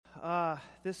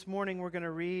This morning we're going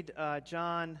to read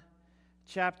John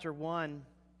chapter 1.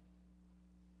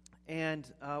 And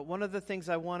one of the things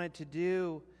I wanted to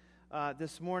do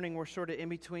this morning, we're sort of in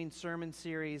between sermon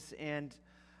series, and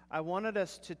I wanted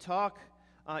us to talk,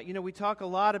 we talk a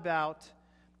lot about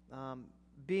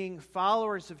being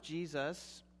followers of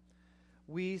Jesus.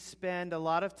 We spend a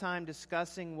lot of time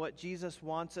discussing what Jesus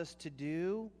wants us to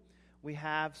do. We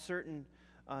have certain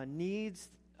needs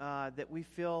that we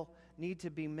feel need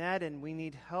to be met, and we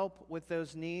need help with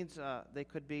those needs. They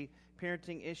could be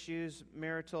parenting issues,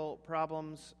 marital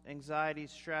problems, anxiety,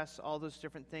 stress, all those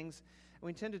different things. And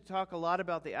we tend to talk a lot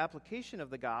about the application of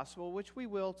the gospel, which we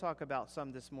will talk about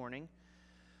some this morning.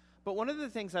 But one of the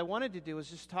things I wanted to do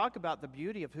is just talk about the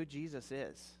beauty of who Jesus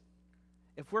is.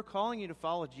 If we're calling you to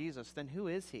follow Jesus, then who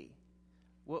is he?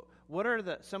 What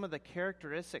are some of the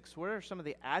characteristics? What are some of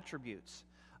the attributes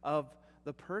of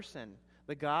the person,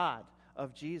 the God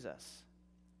of Jesus?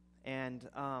 And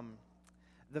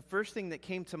the first thing that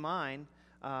came to mind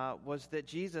was that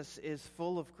Jesus is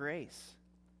full of grace.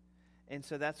 And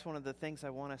so that's one of the things I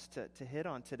want us to hit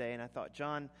on today. And I thought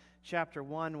John chapter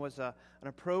 1 was an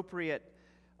appropriate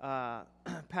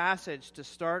passage to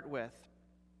start with.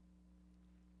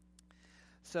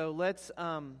 So let's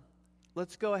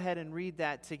go ahead and read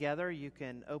that together. You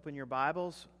can open your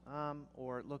Bibles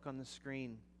or look on the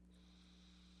screen.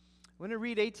 I'm going to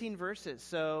read 18 verses,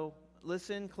 so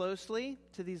listen closely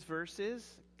to these verses.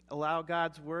 Allow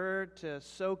God's word to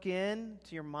soak in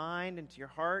to your mind and to your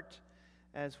heart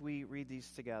as we read these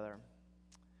together.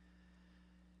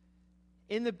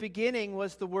 In the beginning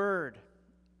was the Word,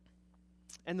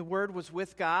 and the Word was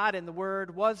with God, and the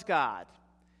Word was God.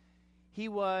 He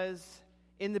was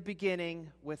in the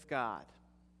beginning with God.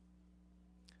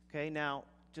 Okay, now,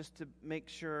 just to make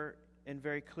sure and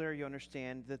very clear you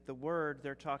understand that the Word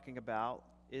they're talking about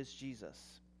is Jesus.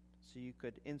 So you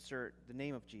could insert the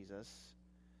name of Jesus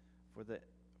for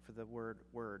the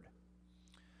word.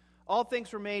 All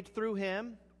things were made through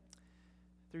him,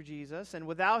 through Jesus, and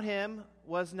without him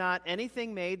was not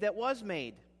anything made that was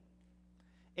made.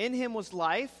 In him was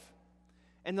life,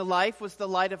 and the life was the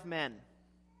light of men.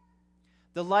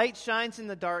 The light shines in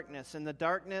the darkness, and the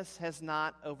darkness has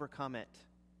not overcome it.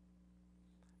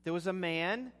 There was a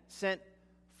man sent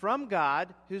from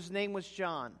God whose name was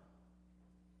John.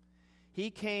 He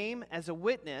came as a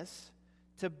witness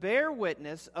to bear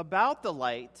witness about the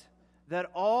light,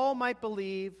 that all might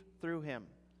believe through him.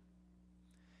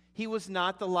 He was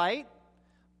not the light,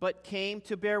 but came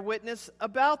to bear witness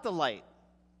about the light.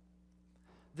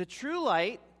 The true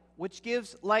light, which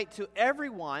gives light to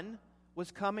everyone,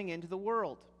 was coming into the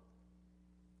world.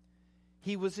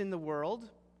 He was in the world,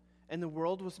 and the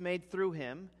world was made through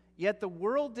him, yet the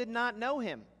world did not know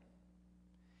him.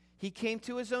 He came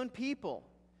to his own people,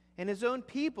 and his own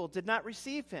people did not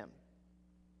receive him.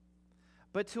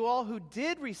 But to all who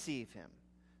did receive him,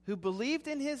 who believed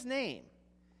in his name,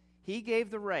 he gave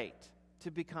the right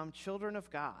to become children of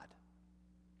God,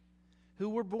 who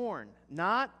were born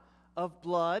not of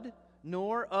blood,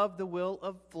 nor of the will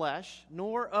of flesh,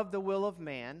 nor of the will of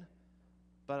man,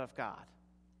 but of God.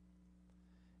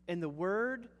 And the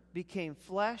Word became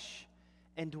flesh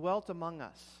and dwelt among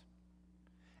us.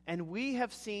 And we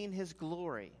have seen his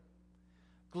glory,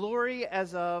 glory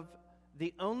as of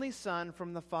the only Son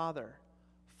from the Father,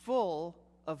 full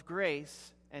of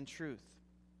grace and truth.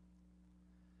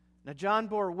 Now John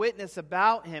bore witness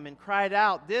about him and cried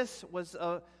out, "This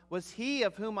was he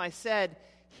of whom I said,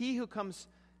 he who comes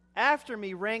after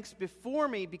me ranks before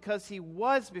me because he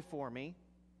was before me.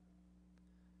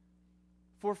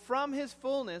 For from his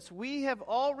fullness we have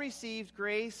all received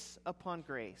grace upon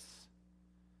grace.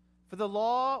 For the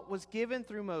law was given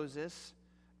through Moses,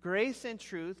 grace and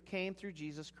truth came through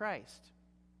Jesus Christ.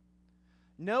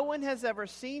 No one has ever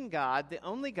seen God, the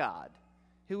only God,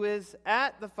 who is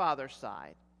at the Father's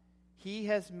side. He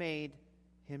has made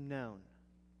him known."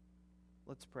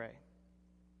 Let's pray.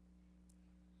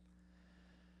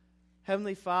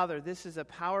 Heavenly Father, this is a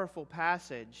powerful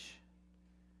passage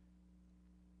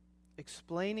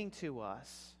explaining to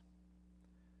us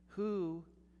who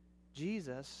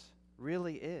Jesus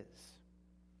really is.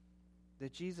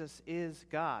 That Jesus is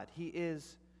God. He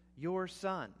is your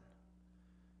Son.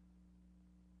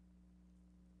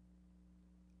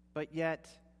 But yet,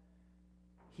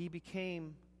 he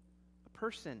became a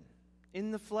person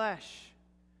in the flesh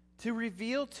to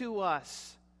reveal to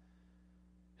us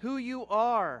who you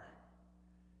are.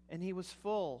 And he was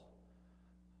full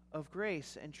of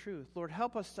grace and truth. Lord,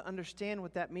 help us to understand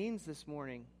what that means this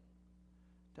morning.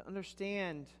 To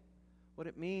understand what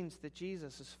it means that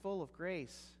Jesus is full of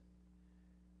grace.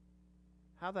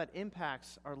 How that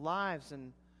impacts our lives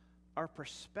and our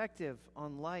perspective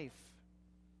on life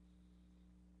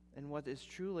and what is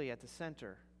truly at the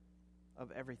center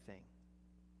of everything.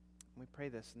 We pray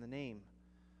this in the name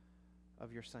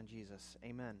of your Son, Jesus.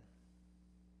 Amen.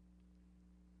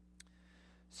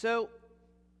 So,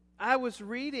 I was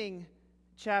reading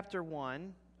chapter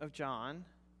 1 of John,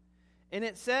 and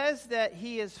it says that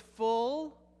he is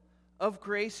full of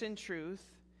grace and truth,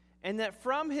 and that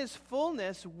from his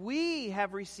fullness we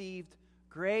have received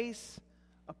grace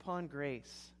upon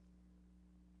grace.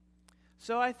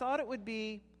 So I thought it would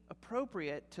be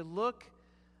appropriate to look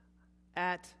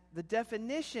at the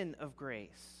definition of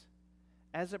grace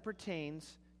as it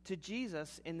pertains to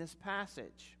Jesus in this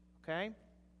passage, okay?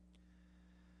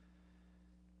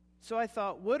 So I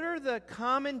thought, what are the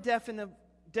common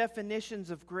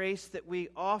definitions of grace that we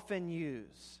often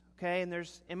use? Okay, and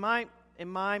there's in my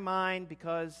mind,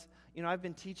 because I've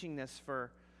been teaching this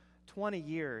for 20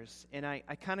 years, and I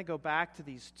kind of go back to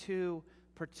these two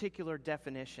particular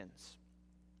definitions.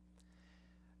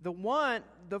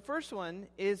 The first one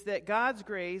is that God's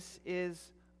grace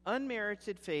is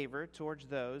unmerited favor towards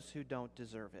those who don't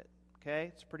deserve it.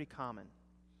 Okay, it's pretty common.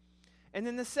 And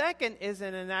then the second is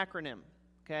an acronym.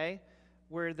 Okay,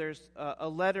 where there's a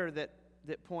letter that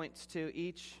points to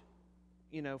each,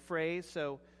 phrase.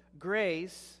 So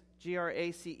grace,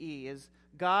 Grace, is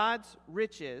God's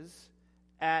riches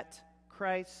at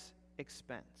Christ's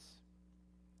expense.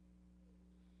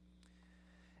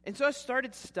 And so I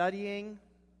started studying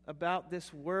about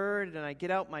this word, and I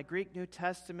get out my Greek New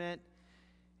Testament,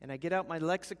 and I get out my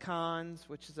lexicons,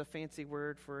 which is a fancy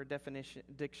word for a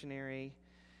dictionary.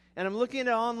 And I'm looking at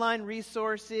online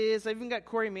resources. I've even got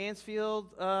Corey Mansfield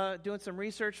doing some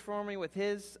research for me with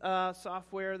his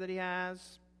software that he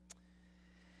has.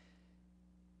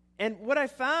 And what I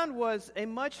found was a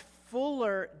much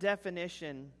fuller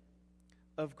definition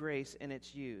of grace in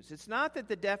its use. It's not that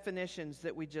the definitions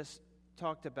that we just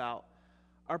talked about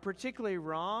are particularly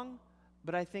wrong,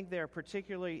 but I think they are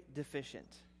particularly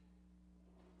deficient.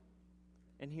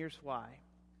 And here's why.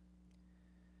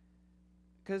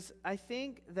 Because I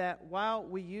think that while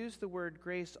we use the word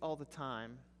grace all the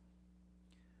time,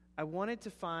 I wanted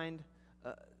to find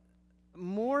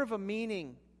more of a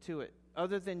meaning to it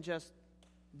other than just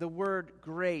the word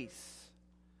grace.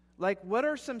 Like, what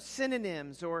are some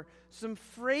synonyms or some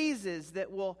phrases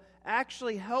that will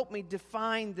actually help me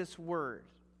define this word?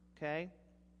 Okay?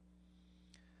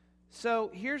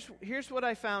 So here's what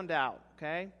I found out,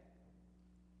 okay,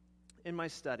 in my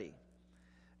study.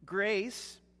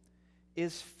 Grace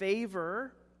is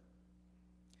favor,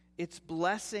 it's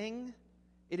blessing,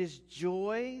 it is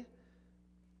joy,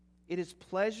 it is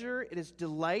pleasure, it is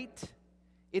delight,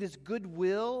 it is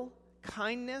goodwill,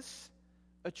 kindness,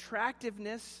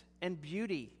 attractiveness, and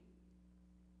beauty.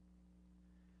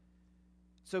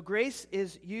 So grace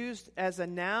is used as a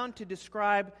noun to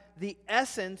describe the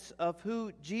essence of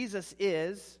who Jesus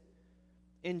is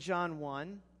in John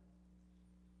 1.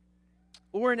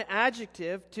 Or an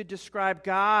adjective to describe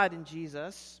God in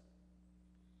Jesus.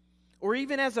 Or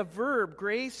even as a verb,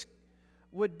 grace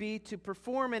would be to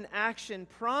perform an action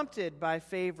prompted by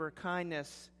favor,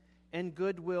 kindness, and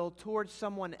goodwill towards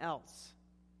someone else.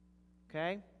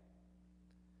 Okay?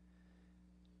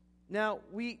 Now,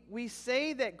 we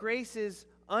say that grace is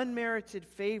unmerited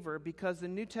favor because the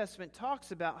New Testament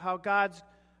talks about how God's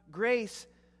grace,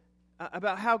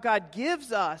 about how God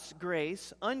gives us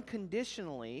grace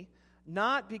unconditionally,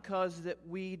 not because that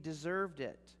we deserved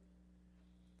it.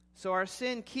 So our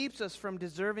sin keeps us from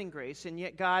deserving grace, and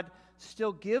yet God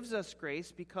still gives us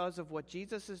grace because of what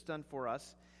Jesus has done for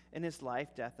us in his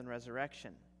life, death, and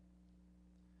resurrection.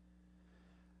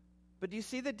 But do you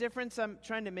see the difference I'm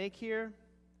trying to make here?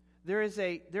 There is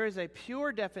a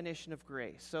pure definition of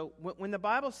grace. So when the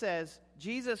Bible says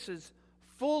Jesus is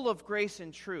full of grace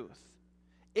and truth,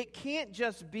 it can't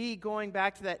just be going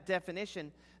back to that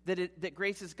definition that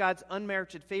grace is God's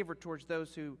unmerited favor towards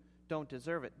those who don't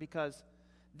deserve it, because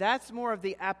that's more of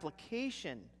the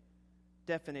application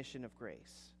definition of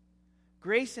grace.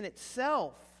 Grace in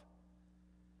itself,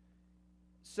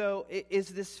 so it is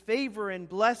this favor and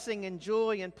blessing and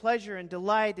joy and pleasure and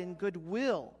delight and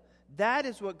goodwill. That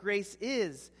is what grace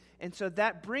is. And so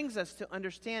that brings us to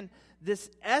understand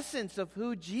this essence of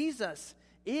who Jesus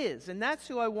is. And that's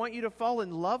who I want you to fall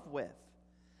in love with.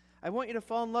 I want you to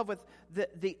fall in love with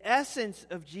the essence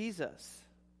of Jesus.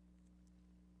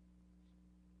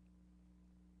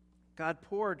 God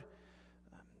poured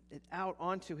it out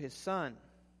onto his Son.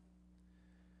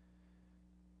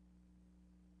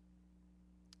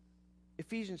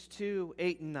 Ephesians 2,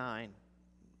 8 and 9.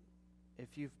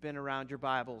 If you've been around your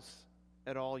Bibles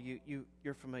at all,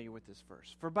 you're familiar with this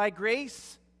verse. For by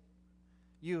grace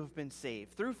you have been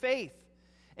saved, through faith.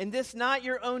 And this not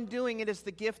your own doing, it is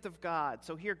the gift of God.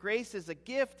 So here, grace is a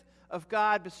gift of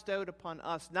God bestowed upon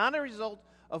us, not a result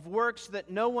of works that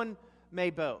no one may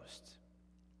boast.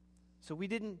 So we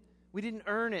didn't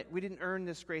earn it. We didn't earn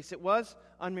this grace. It was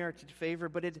unmerited favor,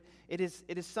 but it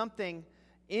is something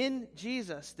in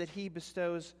Jesus that he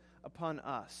bestows upon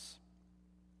us.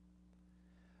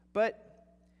 But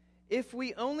if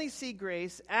we only see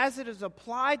grace as it is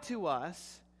applied to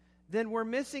us, then we're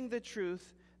missing the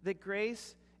truth that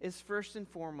grace is first and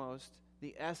foremost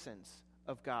the essence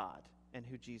of God and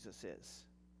who Jesus is.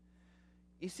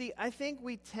 You see, I think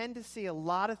we tend to see a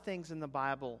lot of things in the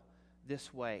Bible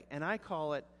this way, and I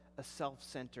call it a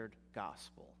self-centered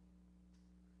gospel.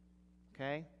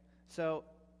 Okay? So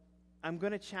I'm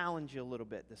going to challenge you a little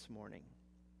bit this morning.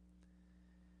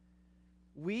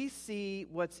 We see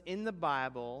what's in the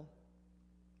Bible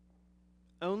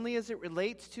only as it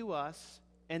relates to us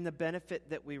and the benefit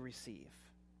that we receive.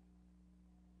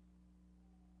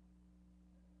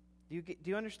 Do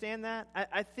you understand that?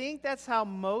 I think that's how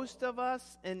most of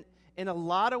us, in a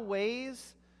lot of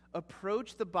ways,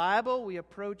 approach the Bible. We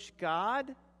approach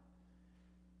God.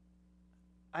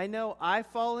 I know I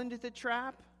fall into the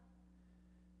trap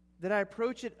that I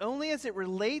approach it only as it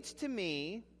relates to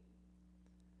me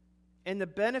and the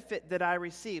benefit that I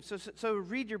receive. So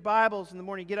read your Bibles in the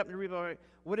morning. Get up and read.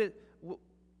 What is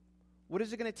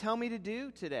it going to tell me to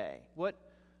do today? What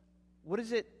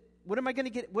is it? What am I going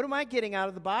to get? What am I getting out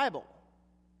of the Bible?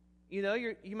 You know,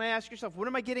 you may ask yourself, what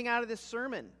am I getting out of this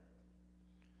sermon?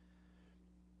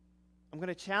 I'm going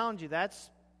to challenge you.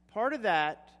 That's part of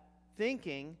that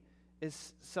thinking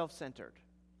is self-centered.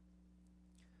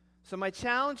 So my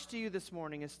challenge to you this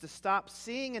morning is to stop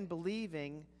seeing and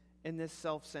believing in this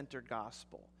self-centered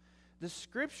gospel. The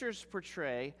Scriptures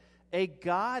portray a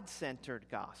God-centered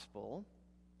gospel.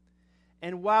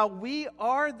 And while we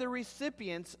are the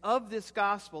recipients of this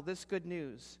gospel, this good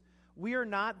news, we are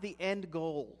not the end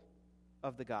goal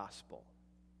of the gospel.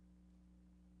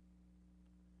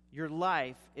 Your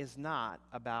life is not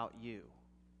about you.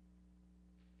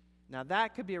 Now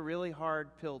that could be a really hard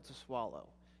pill to swallow.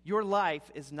 Your life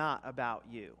is not about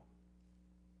you.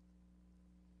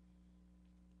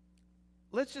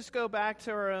 Let's just go back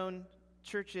to our own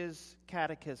church's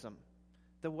catechism,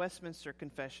 the Westminster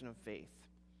Confession of Faith.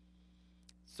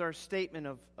 It's our statement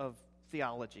of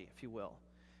theology, if you will.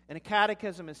 And a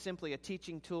catechism is simply a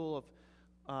teaching tool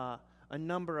of a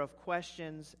number of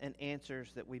questions and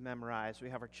answers that we memorize. We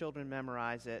have our children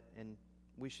memorize it, and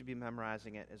we should be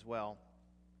memorizing it as well.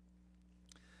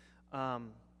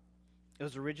 It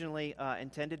was originally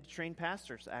intended to train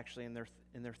pastors, actually, in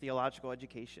their theological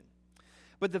education.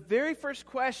 But the very first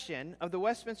question of the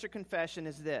Westminster Confession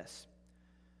is this,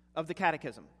 of the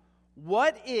Catechism.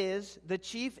 What is the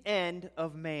chief end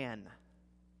of man?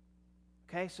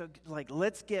 Okay, so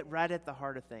let's get right at the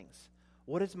heart of things.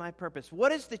 What is my purpose?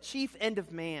 What is the chief end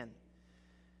of man?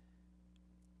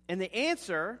 And the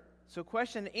answer,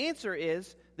 question and answer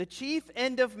is, the chief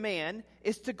end of man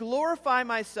is to glorify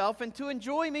myself and to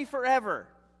enjoy me forever.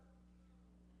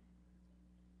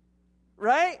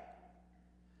 Right?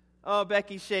 Oh,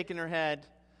 Becky's shaking her head.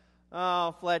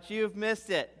 Oh, Fletch, you've missed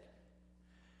it.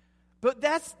 But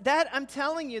I'm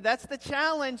telling you, that's the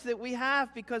challenge that we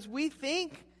have because we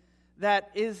think that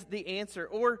is the answer.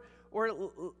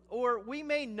 Or we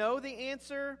may know the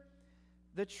answer.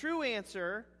 The true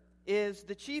answer is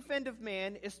the chief end of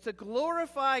man is to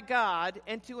glorify God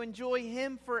and to enjoy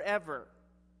Him forever.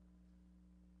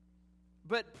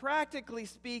 But practically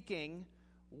speaking,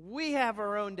 we have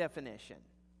our own definition.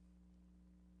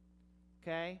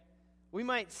 Okay? We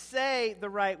might say the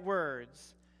right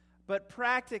words, but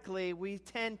practically we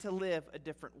tend to live a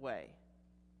different way.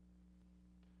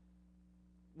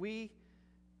 We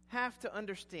have to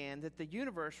understand that the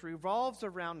universe revolves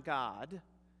around God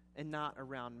and not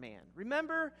around man.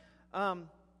 Remember,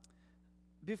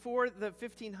 before the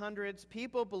 1500s,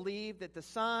 people believed that the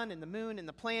sun and the moon and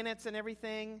the planets and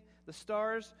everything, the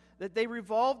stars, that they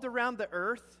revolved around the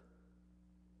earth.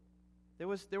 There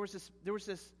was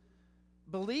this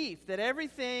belief that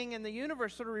everything in the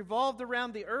universe sort of revolved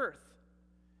around the earth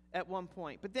at one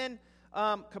point. But then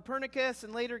Copernicus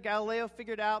and later Galileo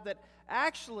figured out that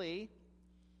actually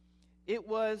it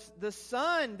was the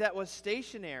sun that was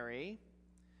stationary,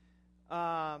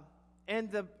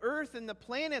 and the earth and the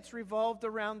planets revolved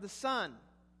around the sun.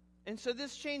 And so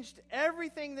this changed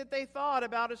everything that they thought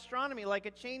about astronomy. Like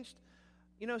it changed,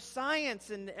 science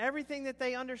and everything that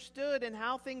they understood and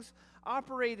how things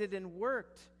operated and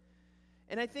worked.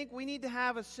 And I think we need to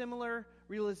have a similar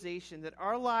realization that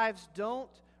our lives don't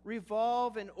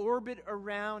revolve and orbit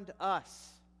around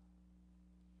us.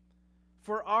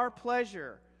 for our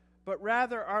pleasure, but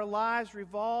rather our lives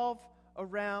revolve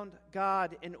around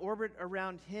God and orbit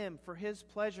around Him for His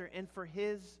pleasure and for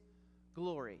His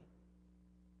glory.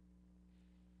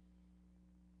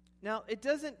 Now, it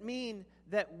doesn't mean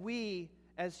that we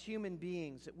as human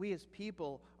beings, that we as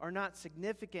people are not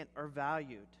significant or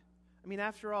valued. I mean,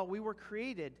 after all, we were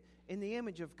created in the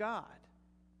image of God,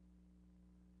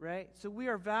 right? So we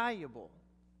are valuable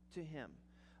to Him.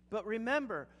 But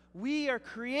remember, we are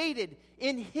created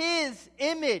in His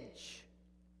image.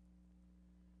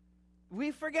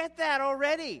 We forget that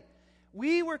already.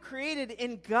 We were created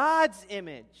in God's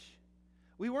image.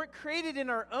 We weren't created in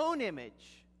our own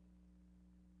image.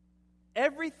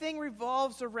 Everything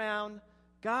revolves around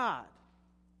God.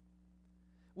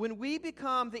 When we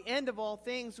become the end of all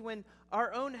things, when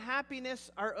our own happiness,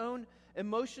 our own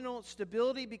emotional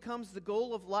stability becomes the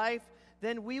goal of life,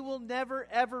 then we will never,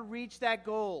 ever reach that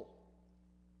goal.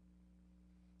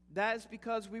 That is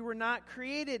because we were not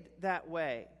created that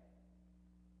way.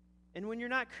 And when you're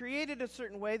not created a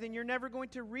certain way, then you're never going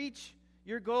to reach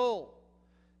your goal.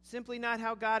 Simply not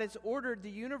how God has ordered the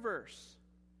universe.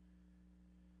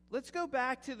 Let's go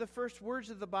back to the first words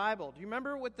of the Bible. Do you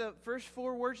remember what the first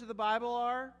 4 words of the Bible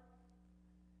are?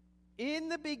 In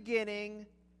the beginning,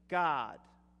 God.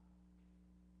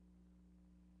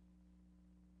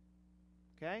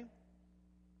 Okay?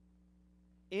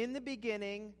 In the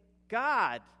beginning,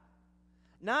 God.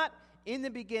 Not in the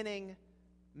beginning,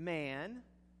 man.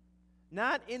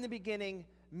 Not in the beginning,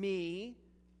 me.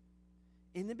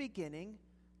 In the beginning,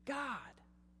 God.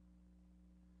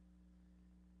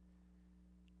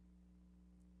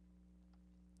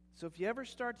 So if you ever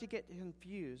start to get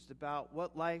confused about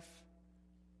what life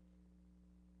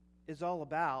is all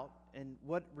about and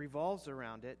what revolves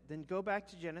around it, then go back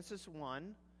to Genesis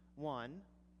 1:1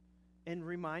 and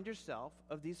remind yourself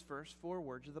of these first 4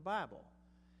 words of the Bible.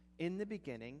 In the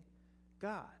beginning,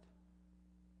 God.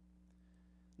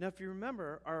 Now, if you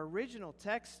remember, our original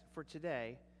text for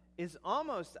today is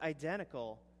almost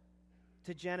identical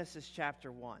to Genesis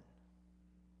chapter 1.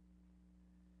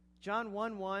 John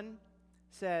 1:1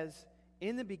 says,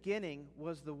 in the beginning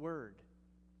was the Word.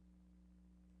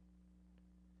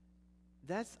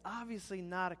 That's obviously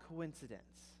not a coincidence.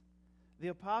 The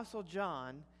Apostle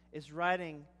John is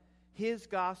writing his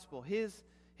gospel, his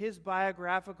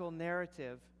biographical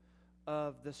narrative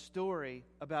of the story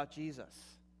about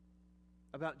Jesus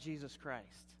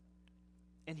Christ.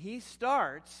 And he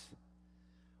starts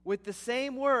with the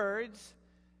same words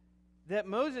that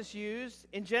Moses used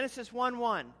in Genesis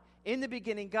 1:1. In the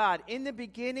beginning, God. In the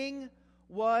beginning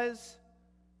was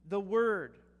the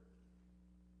Word.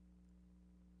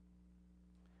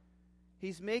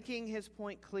 He's making his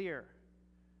point clear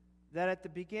that at the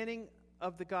beginning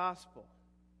of the gospel,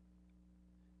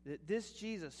 that this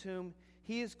Jesus, whom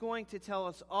he is going to tell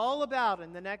us all about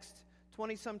in the next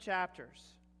 20-some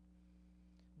chapters,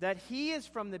 that he is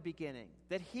from the beginning,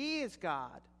 that he is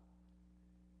God.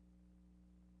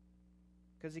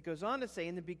 Because he goes on to say,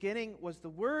 in the beginning was the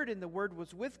Word, and the Word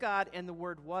was with God, and the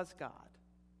Word was God.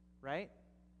 Right?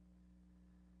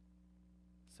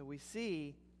 So we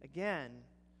see, again,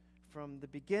 from the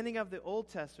beginning of the Old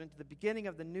Testament to the beginning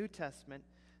of the New Testament,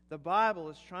 the Bible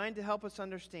is trying to help us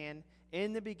understand,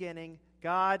 in the beginning,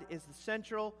 God is the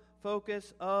central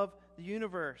focus of the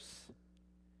universe.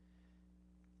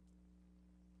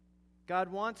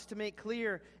 God wants to make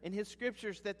clear in His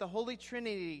Scriptures that the Holy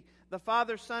Trinity, the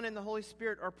Father, Son, and the Holy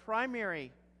Spirit, are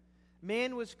primary.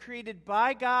 Man was created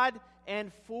by God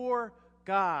and for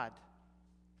God.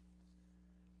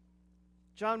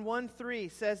 John 1:3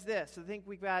 says this. I think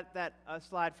we've got that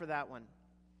slide for that one.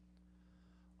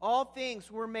 All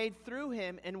things were made through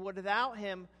Him, and without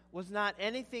Him was not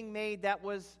anything made that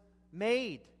was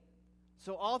made.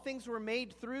 So all things were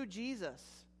made through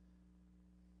Jesus.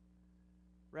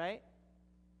 Right?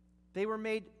 They were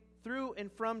made through and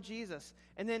from Jesus.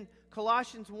 And then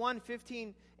Colossians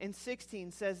 1:15 and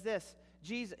 16 says this.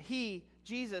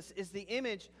 Jesus is the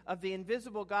image of the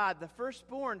invisible God, the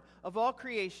firstborn of all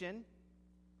creation.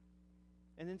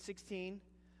 And then 16,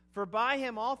 for by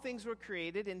Him all things were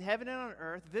created, in heaven and on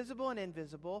earth, visible and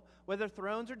invisible, whether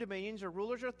thrones or dominions or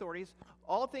rulers or authorities,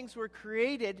 all things were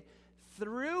created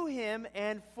through Him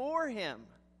and for Him.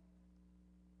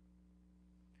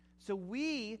 So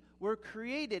we were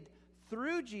created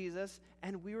through Jesus,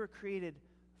 and we were created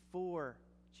for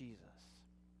Jesus.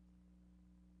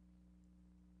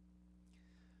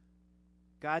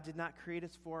 God did not create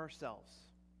us for ourselves.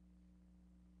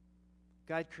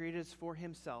 God created us for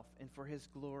Himself and for His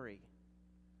glory.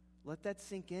 Let that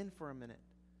sink in for a minute.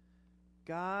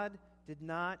 God did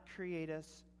not create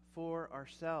us for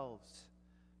ourselves.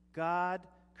 God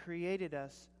created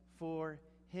us for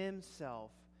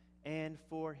Himself and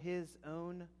for His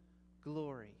own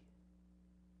glory.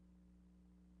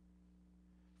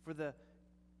 For the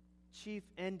chief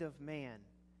end of man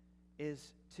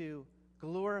is to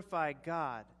glorify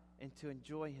God and to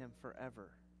enjoy Him forever.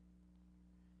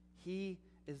 He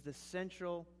is the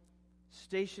central,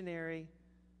 stationary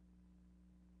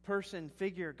person,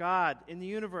 figure, God in the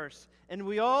universe, and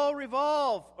we all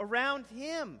revolve around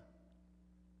Him.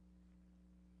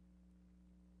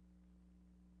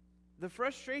 The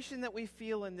frustration that we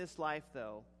feel in this life,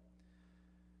 though,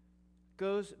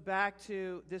 goes back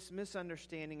to this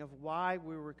misunderstanding of why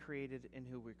we were created and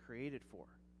who we're created for.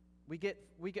 We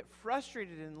get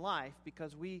frustrated in life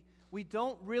because we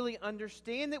don't really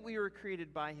understand that we were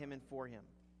created by Him and for Him.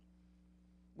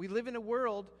 We live in a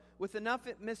world with enough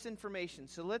misinformation,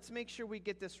 so let's make sure we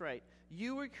get this right.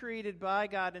 You were created by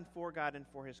God and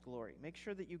for His glory. Make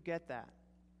sure that you get that.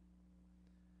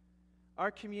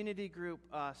 Our community group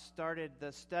started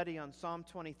the study on Psalm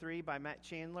 23 by Matt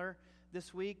Chandler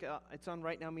this week. It's on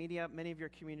Right Now Media. Many of your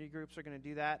community groups are going to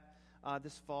do that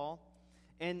this fall.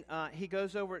 And he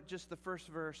goes over just the first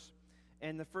verse,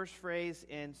 and the first phrase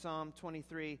in Psalm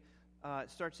 23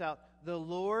 starts out, "The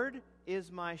Lord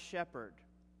is my shepherd."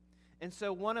 And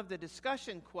so one of the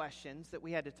discussion questions that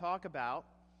we had to talk about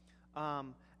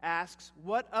asks,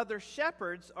 what other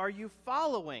shepherds are you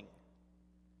following?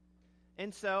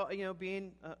 And so,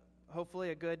 being hopefully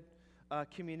a good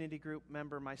community group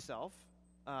member myself,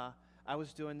 I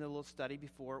was doing the little study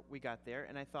before we got there,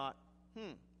 and I thought,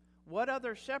 what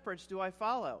other shepherds do I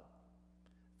follow?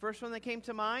 First one that came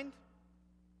to mind?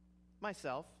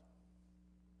 Myself.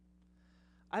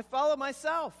 I follow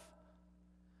myself.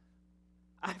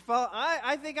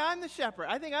 I think I'm the shepherd.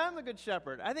 I think I'm the good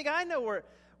shepherd. I think I know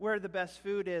where the best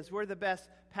food is, where the best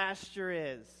pasture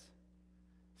is.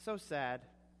 So sad.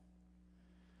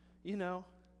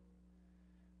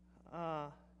 I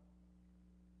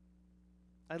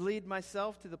lead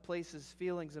myself to the places,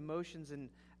 feelings, emotions, and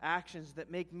actions that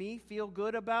make me feel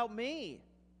good about me.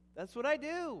 That's what I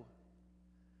do.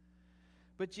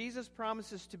 But Jesus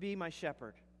promises to be my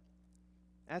shepherd.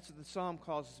 That's what the psalm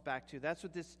calls us back to. That's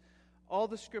what all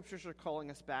the scriptures are calling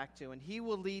us back to. And He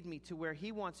will lead me to where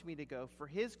He wants me to go for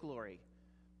His glory.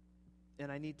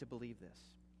 And I need to believe this.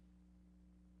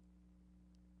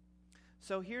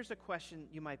 So here's a question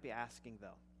you might be asking,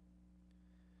 though.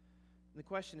 The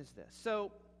question is this.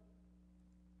 So,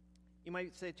 you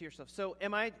might say to yourself, so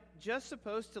am I just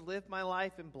supposed to live my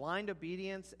life in blind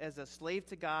obedience as a slave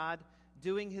to God,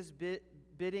 doing His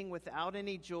bidding without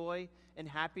any joy and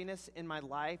happiness in my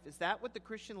life? Is that what the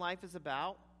Christian life is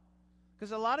about?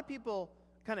 Because a lot of people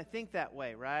kind of think that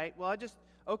way, right? Well,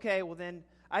 then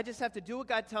I just have to do what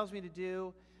God tells me to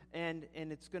do, and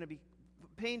it's going to be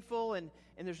painful, and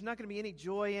there's not going to be any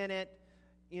joy in it,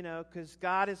 because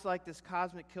God is like this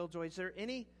cosmic killjoy. Is there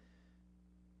any,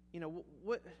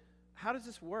 how does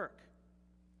this work?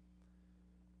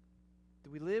 Do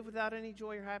we live without any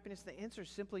joy or happiness? The answer is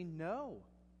simply no.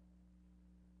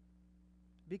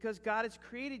 Because God has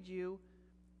created you,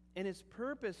 and His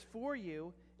purpose for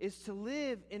you is to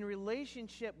live in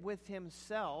relationship with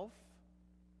Himself.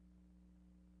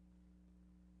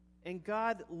 And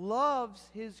God loves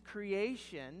His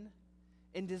creation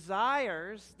and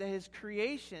desires that His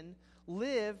creation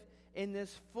live in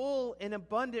this full and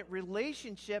abundant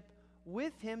relationship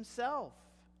with Himself.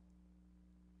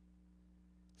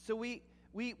 So we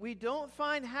don't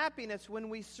find happiness when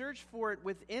we search for it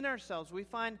within ourselves. We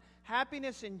find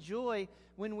happiness and joy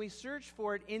when we search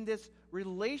for it in this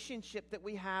relationship that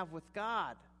we have with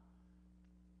God.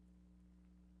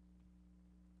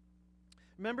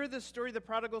 Remember the story of the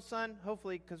prodigal son?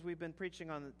 Hopefully, because we've been preaching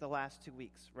on the last 2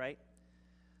 weeks, right?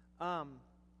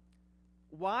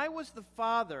 Why was the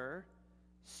father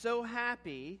so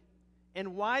happy,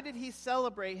 and why did he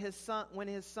celebrate his son when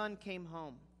his son came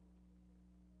home?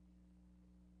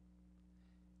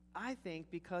 I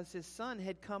think because his son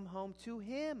had come home to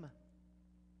him.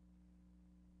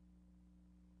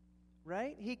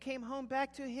 Right? He came home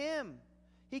back to him.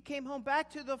 He came home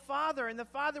back to the father, and the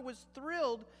father was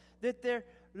thrilled that their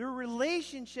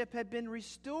relationship had been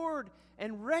restored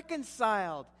and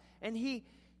reconciled. And he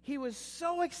was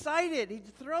so excited. He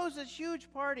throws this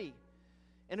huge party.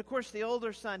 And of course, the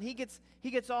older son, he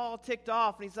gets all ticked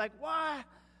off, and he's like, "Why?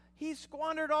 He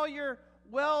squandered all your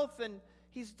wealth, and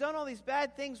he's done all these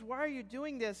bad things. Why are you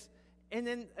doing this?" And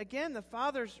then again, the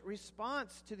father's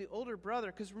response to the older brother,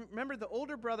 because remember, the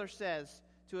older brother says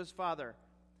to his father,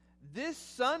 "This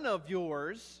son of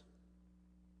yours,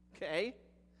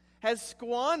 has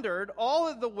squandered all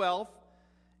of the wealth."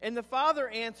 And the father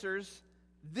answers,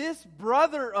 This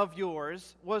brother of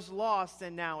yours was lost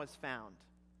and now is found.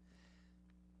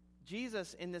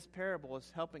 Jesus in this parable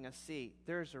is helping us see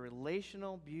there's a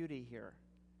relational beauty here.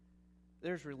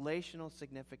 There's relational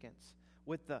significance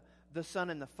with the son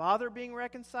and the father being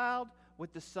reconciled,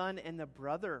 with the son and the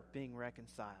brother being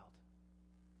reconciled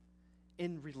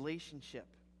in relationship.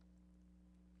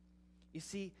 You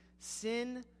see,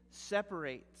 sin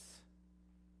separates,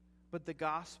 but the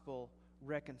gospel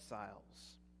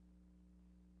reconciles.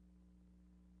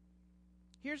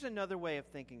 Here's another way of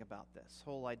thinking about this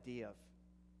whole idea of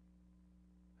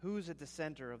who's at the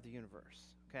center of the universe,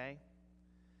 okay?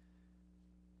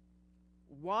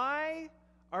 Why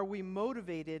are we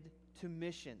motivated to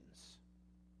missions?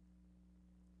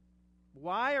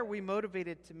 Why are we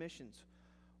motivated to missions?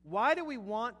 Why do we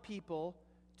want people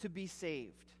to be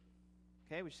saved?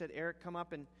 Okay, we said Eric come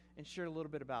up and share a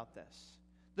little bit about this.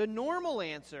 The normal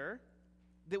answer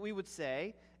that we would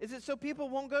say is that so people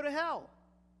won't go to hell.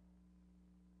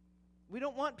 We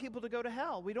don't want people to go to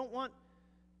hell. We don't want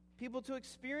people to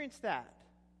experience that.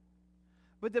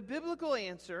 But the biblical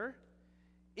answer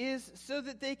is so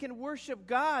that they can worship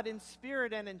God in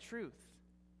spirit and in truth.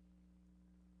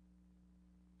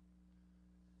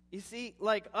 You see,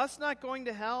 like us not going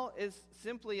to hell is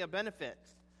simply a benefit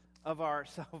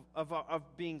of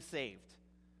being saved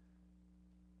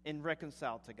and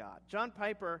reconciled to God. John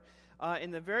Piper,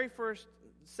 in the very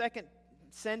second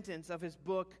sentence of his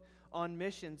book on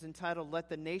missions entitled Let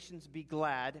the Nations Be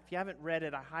Glad, if you haven't read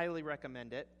it, I highly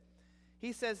recommend it.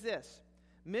 He says this: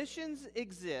 missions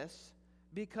exist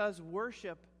because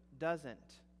worship doesn't.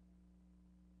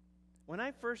 When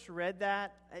I first read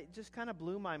that, it just kind of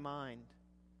blew my mind.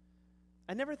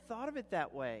 I never thought of it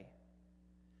that way.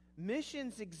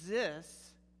 Missions exist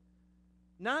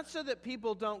not so that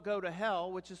people don't go to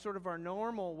hell, which is sort of our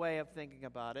normal way of thinking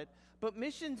about it, but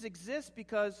missions exist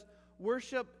because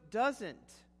worship doesn't.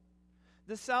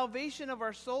 The salvation of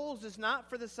our souls is not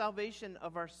for the salvation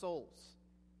of our souls.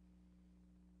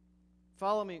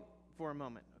 Follow me for a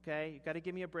moment, okay? You've got to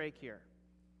give me a break here.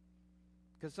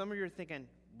 Because some of you are thinking,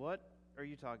 what are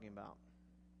you talking about?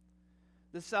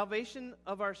 The salvation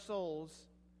of our souls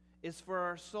is for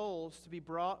our souls to be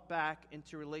brought back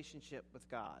into relationship with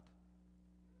God.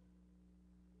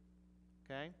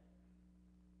 Okay?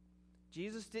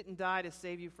 Jesus didn't die to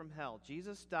save you from hell.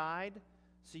 Jesus died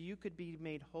so you could be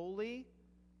made holy,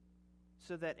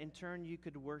 so that in turn you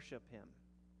could worship Him.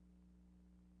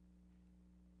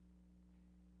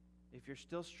 If you're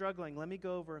still struggling, let me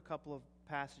go over a couple of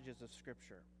passages of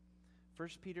Scripture. 1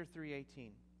 Peter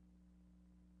 3:18.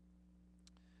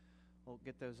 We'll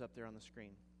get those up there on the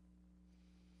screen.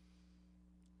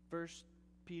 1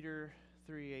 Peter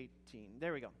 3:18.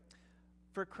 There we go.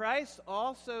 For Christ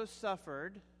also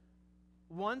suffered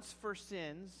once for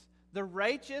sins, the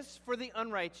righteous for the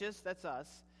unrighteous, that's us,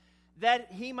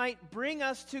 that He might bring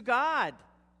us to God.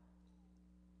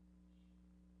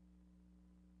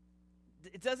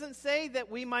 It doesn't say that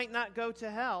we might not go to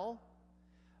hell,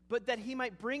 but that He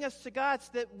might bring us to God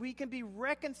so that we can be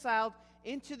reconciled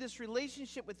into this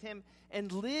relationship with Him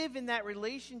and live in that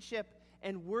relationship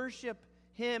and worship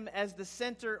Him as the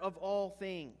center of all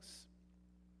things.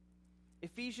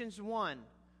 Ephesians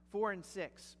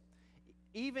 1:4-6.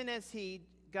 Even as He,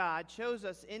 God, chose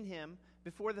us in Him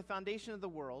before the foundation of the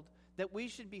world, that we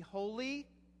should be holy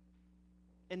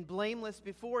and blameless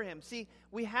before Him. See,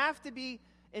 we have to be,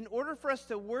 in order for us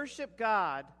to worship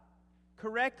God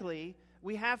correctly,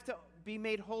 we have to be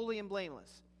made holy and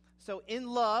blameless. So in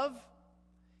love,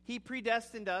 He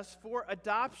predestined us for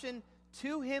adoption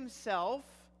to Himself,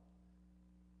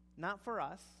 not for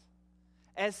us,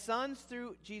 as sons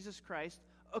through Jesus Christ,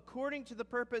 according to the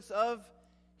purpose of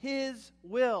His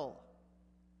will,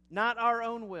 not our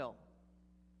own will,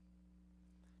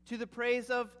 to the praise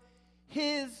of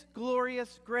His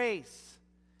glorious grace,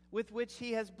 with which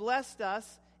He has blessed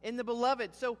us in the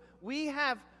Beloved. So we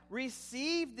have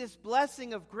received this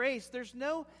blessing of grace. There's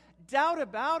no doubt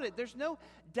about it. There's no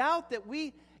doubt that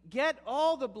we get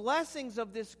all the blessings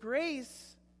of this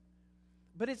grace,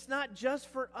 but it's not just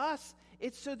for us.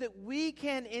 It's so that we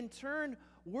can in turn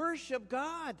worship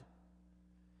God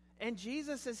and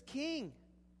Jesus as King.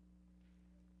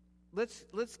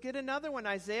 Let's get another one.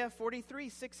 Isaiah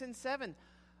 43:6-7.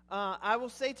 I will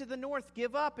say to the north,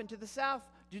 give up, and to the south,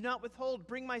 do not withhold.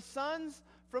 Bring my sons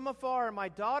from afar, my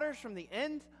daughters from the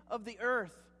end of the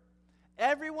earth.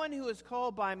 Everyone who is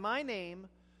called by my name,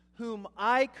 whom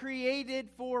I created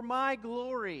for my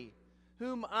glory,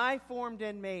 whom I formed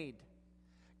and made.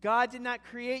 God did not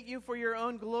create you for your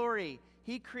own glory.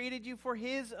 He created you for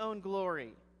His own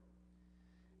glory.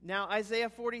 Now Isaiah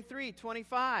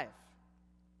 43:25.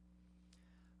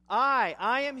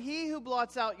 I am he who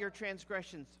blots out your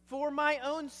transgressions for my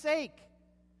own sake,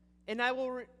 and I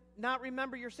will not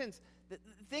remember your sins.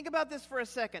 Think about this for a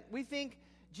second. We think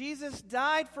Jesus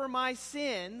died for my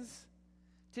sins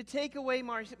to take away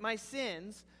my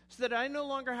sins so that I no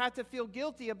longer have to feel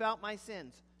guilty about my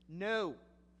sins. No.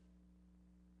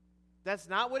 That's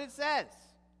not what it says.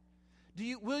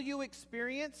 Will you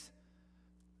experience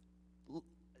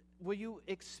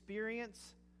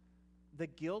the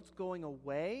guilt going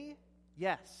away?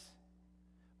 Yes.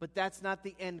 But that's not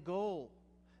the end goal.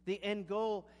 The end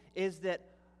goal is that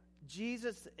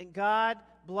Jesus and God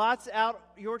blots out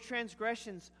your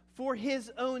transgressions for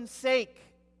his own sake.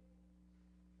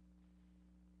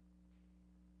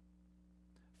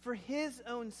 For his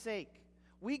own sake.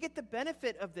 We get the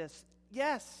benefit of this,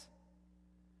 yes.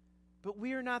 But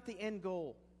we are not the end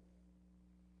goal.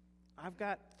 I've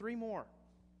got 3 more.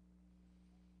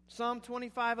 Psalm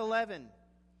 25:11.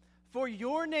 For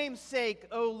your name's sake,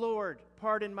 O Lord,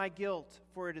 pardon my guilt,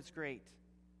 for it is great.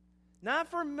 Not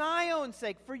for my own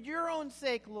sake, for your own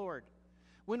sake, Lord.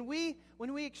 When we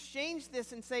exchange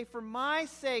this and say, for my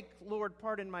sake, Lord,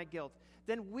 pardon my guilt,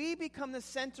 then we become the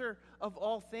center of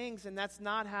all things, and that's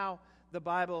not how the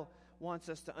Bible wants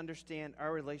us to understand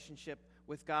our relationship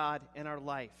with God and our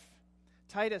life.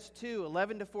 Titus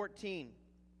 2:11-14.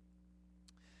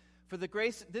 For the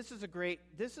grace, this is a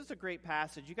great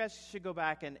passage. You guys should go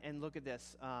back and look at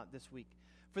this this week.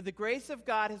 For the grace of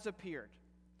God has appeared,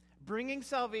 bringing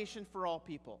salvation for all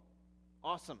people.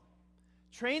 Awesome.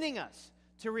 Training us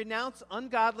to renounce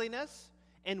ungodliness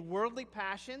and worldly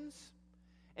passions,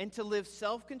 and to live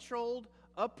self-controlled,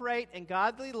 upright, and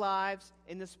godly lives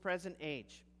in this present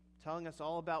age. Telling us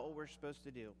all about what we're supposed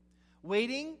to do.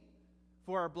 Waiting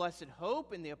for our blessed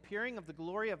hope in the appearing of the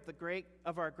glory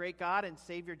of our great God and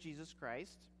Savior Jesus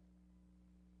Christ,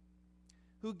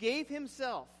 who gave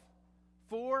himself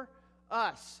for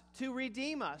us to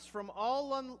redeem us from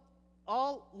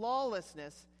all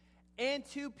lawlessness and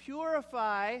to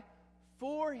purify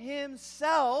for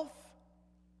himself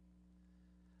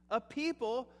a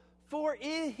people for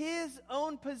his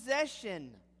own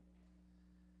possession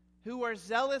who are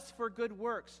zealous for good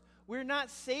works. We're not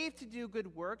saved to do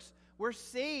good works. We're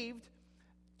saved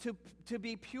to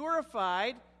be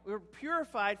purified. We're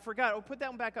purified for God. Oh, put that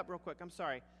one back up real quick. I'm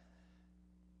sorry.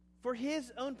 For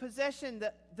his own possession,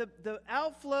 the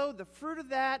outflow, the fruit of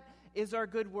that is our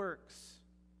good works.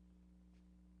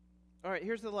 All right,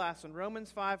 here's the last one.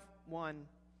 Romans 5:1.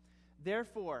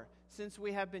 Therefore, since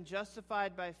we have been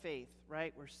justified by faith,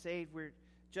 right? We're saved, we're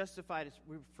justified,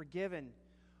 we're forgiven.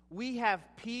 We have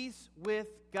peace with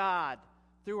God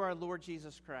through our Lord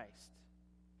Jesus Christ.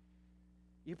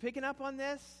 You picking up on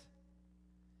this?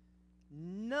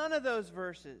 None of those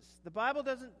verses. The Bible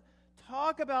doesn't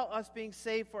talk about us being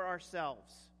saved for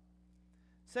ourselves.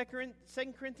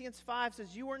 2 Corinthians 5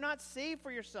 says, you are not saved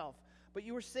for yourself, but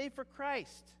you were saved for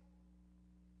Christ.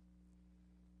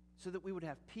 So that we would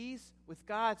have peace with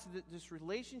God, so that this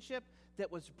relationship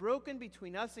that was broken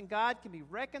between us and God can be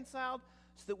reconciled,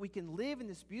 so that we can live in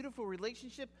this beautiful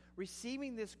relationship,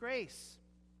 receiving this grace.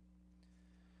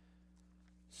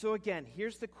 So again,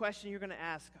 here's the question you're going to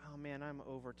ask. Oh man, I'm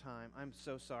over time. I'm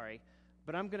so sorry.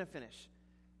 But I'm going to finish.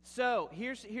 So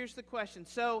here's the question.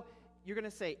 So you're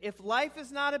going to say, if life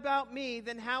is not about me,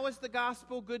 then how is the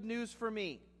gospel good news for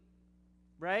me?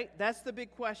 Right? That's the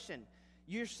big question.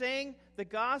 You're saying the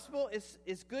gospel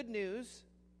is good news.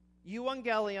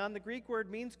 Euangelion, the Greek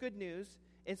word means good news.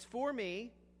 It's for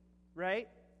me, right?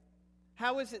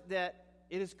 How is it that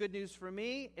it is good news for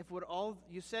me if what all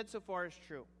you said so far is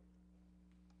true?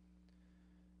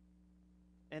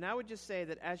 And I would just say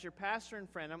that as your pastor and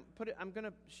friend, I'm going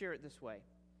to share it this way.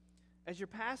 As your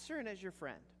pastor and as your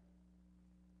friend,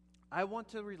 I want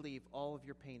to relieve all of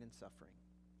your pain and suffering.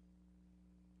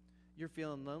 You're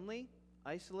feeling lonely,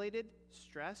 isolated,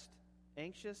 stressed,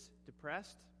 anxious,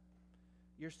 depressed.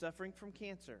 You're suffering from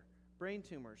cancer, brain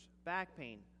tumors, back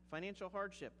pain, financial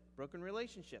hardship, broken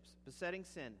relationships, besetting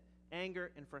sin,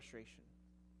 anger, and frustration.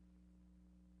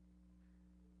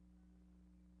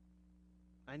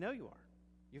 I know you are.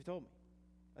 You've told me.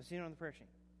 I've seen it on the prayer sheet.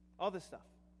 All this stuff,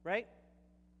 right?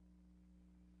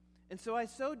 And so I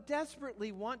so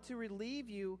desperately want to relieve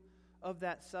you of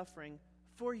that suffering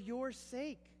for your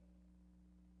sake.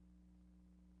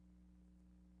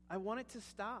 I want it to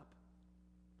stop.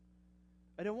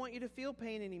 I don't want you to feel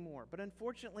pain anymore. But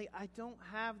unfortunately, I don't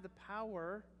have the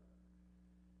power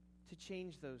to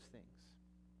change those things.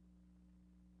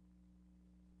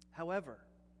 However,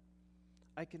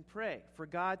 I can pray for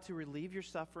God to relieve your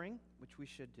suffering, which we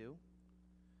should do.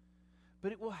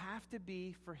 But it will have to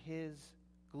be for his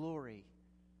glory.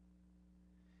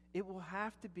 It will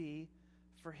have to be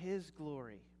for His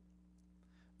glory.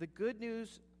 The good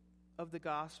news of the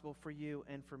gospel for you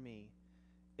and for me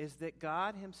is that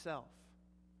God Himself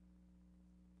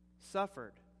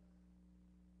suffered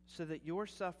so that your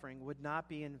suffering would not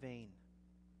be in vain.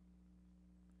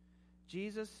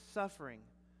 Jesus' suffering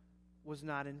was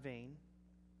not in vain.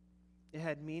 It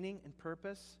had meaning and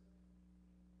purpose.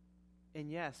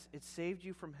 And yes, it saved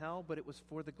you from hell, but it was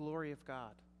for the glory of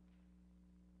God.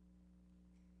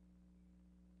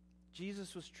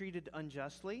 Jesus was treated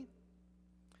unjustly.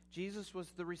 Jesus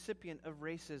was the recipient of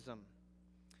racism.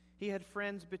 He had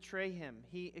friends betray Him.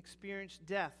 He experienced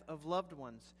death of loved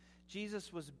ones.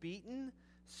 Jesus was beaten,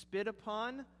 spit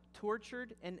upon,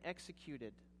 tortured, and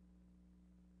executed.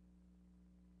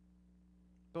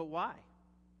 But why?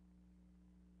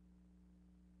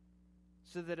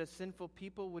 So that a sinful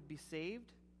people would be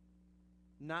saved,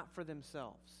 not for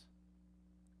themselves,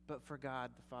 but for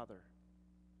God the Father.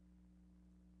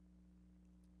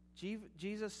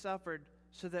 Jesus suffered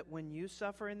so that when you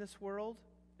suffer in this world,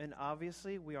 and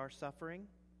obviously we are suffering,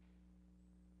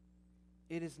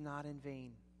 it is not in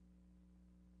vain.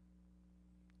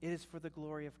 It is for the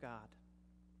glory of God.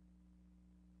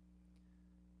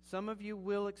 Some of you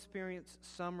will experience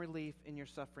some relief in your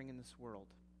suffering in this world.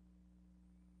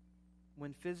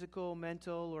 When physical,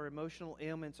 mental, or emotional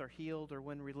ailments are healed, or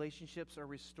when relationships are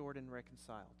restored and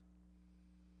reconciled.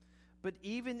 But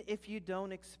even if you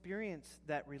don't experience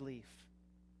that relief,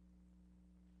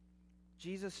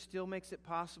 Jesus still makes it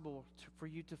possible for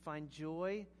you to find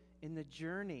joy in the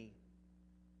journey.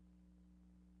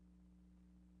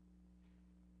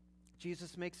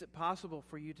 Jesus makes it possible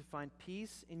for you to find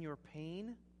peace in your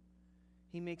pain.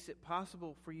 He makes it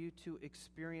possible for you to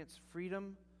experience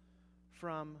freedom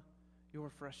from your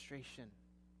frustration.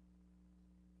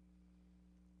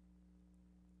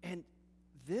 And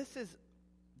this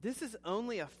is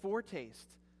only a foretaste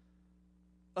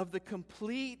of the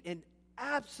complete and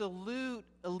absolute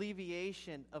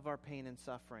alleviation of our pain and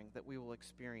suffering that we will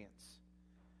experience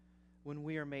when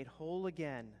we are made whole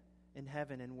again in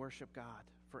heaven and worship God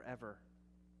forever.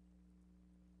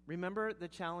 Remember, the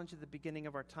challenge at the beginning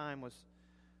of our time was,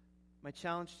 my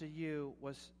challenge to you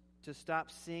was to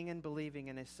stop seeing and believing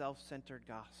in a self-centered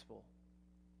gospel.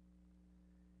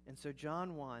 And so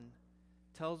John 1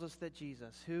 tells us that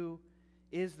Jesus, who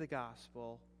is the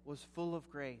gospel, was full of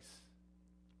grace.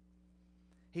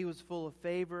 He was full of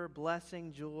favor,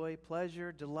 blessing, joy,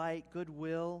 pleasure, delight,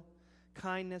 goodwill,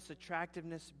 kindness,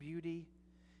 attractiveness, beauty.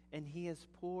 And He has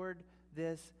poured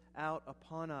this out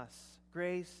upon us,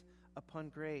 grace upon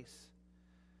grace.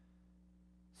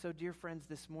 So, dear friends,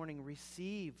 this morning,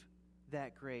 receive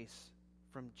that grace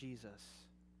from Jesus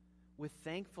with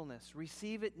thankfulness.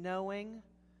 Receive it knowing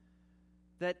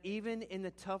that even in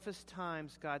the toughest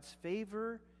times, God's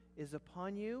favor is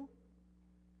upon you,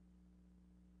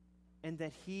 and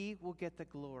that He will get the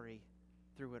glory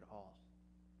through it all.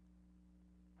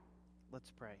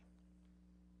 Let's pray.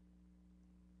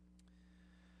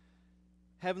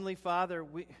 Heavenly Father,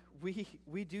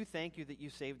 we do thank You that You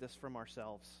saved us from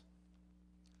ourselves,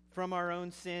 from our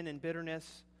own sin and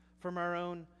bitterness, from our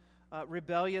own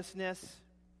rebelliousness,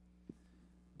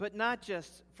 but not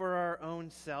just for our own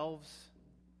selves.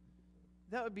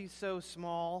 That would be so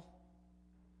small.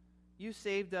 You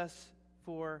saved us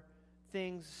for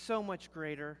things so much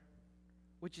greater,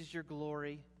 which is Your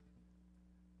glory.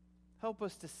 Help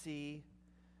us to see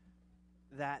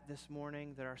that this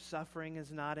morning, that our suffering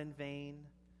is not in vain,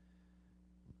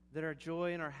 that our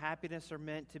joy and our happiness are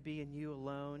meant to be in You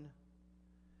alone.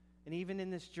 And even in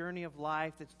this journey of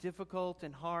life that's difficult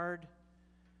and hard,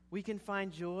 we can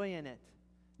find joy in it,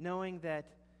 knowing that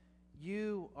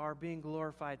You are being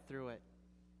glorified through it.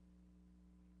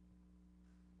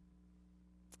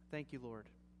 Thank You, Lord.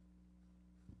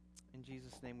 In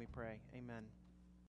Jesus' name we pray. Amen.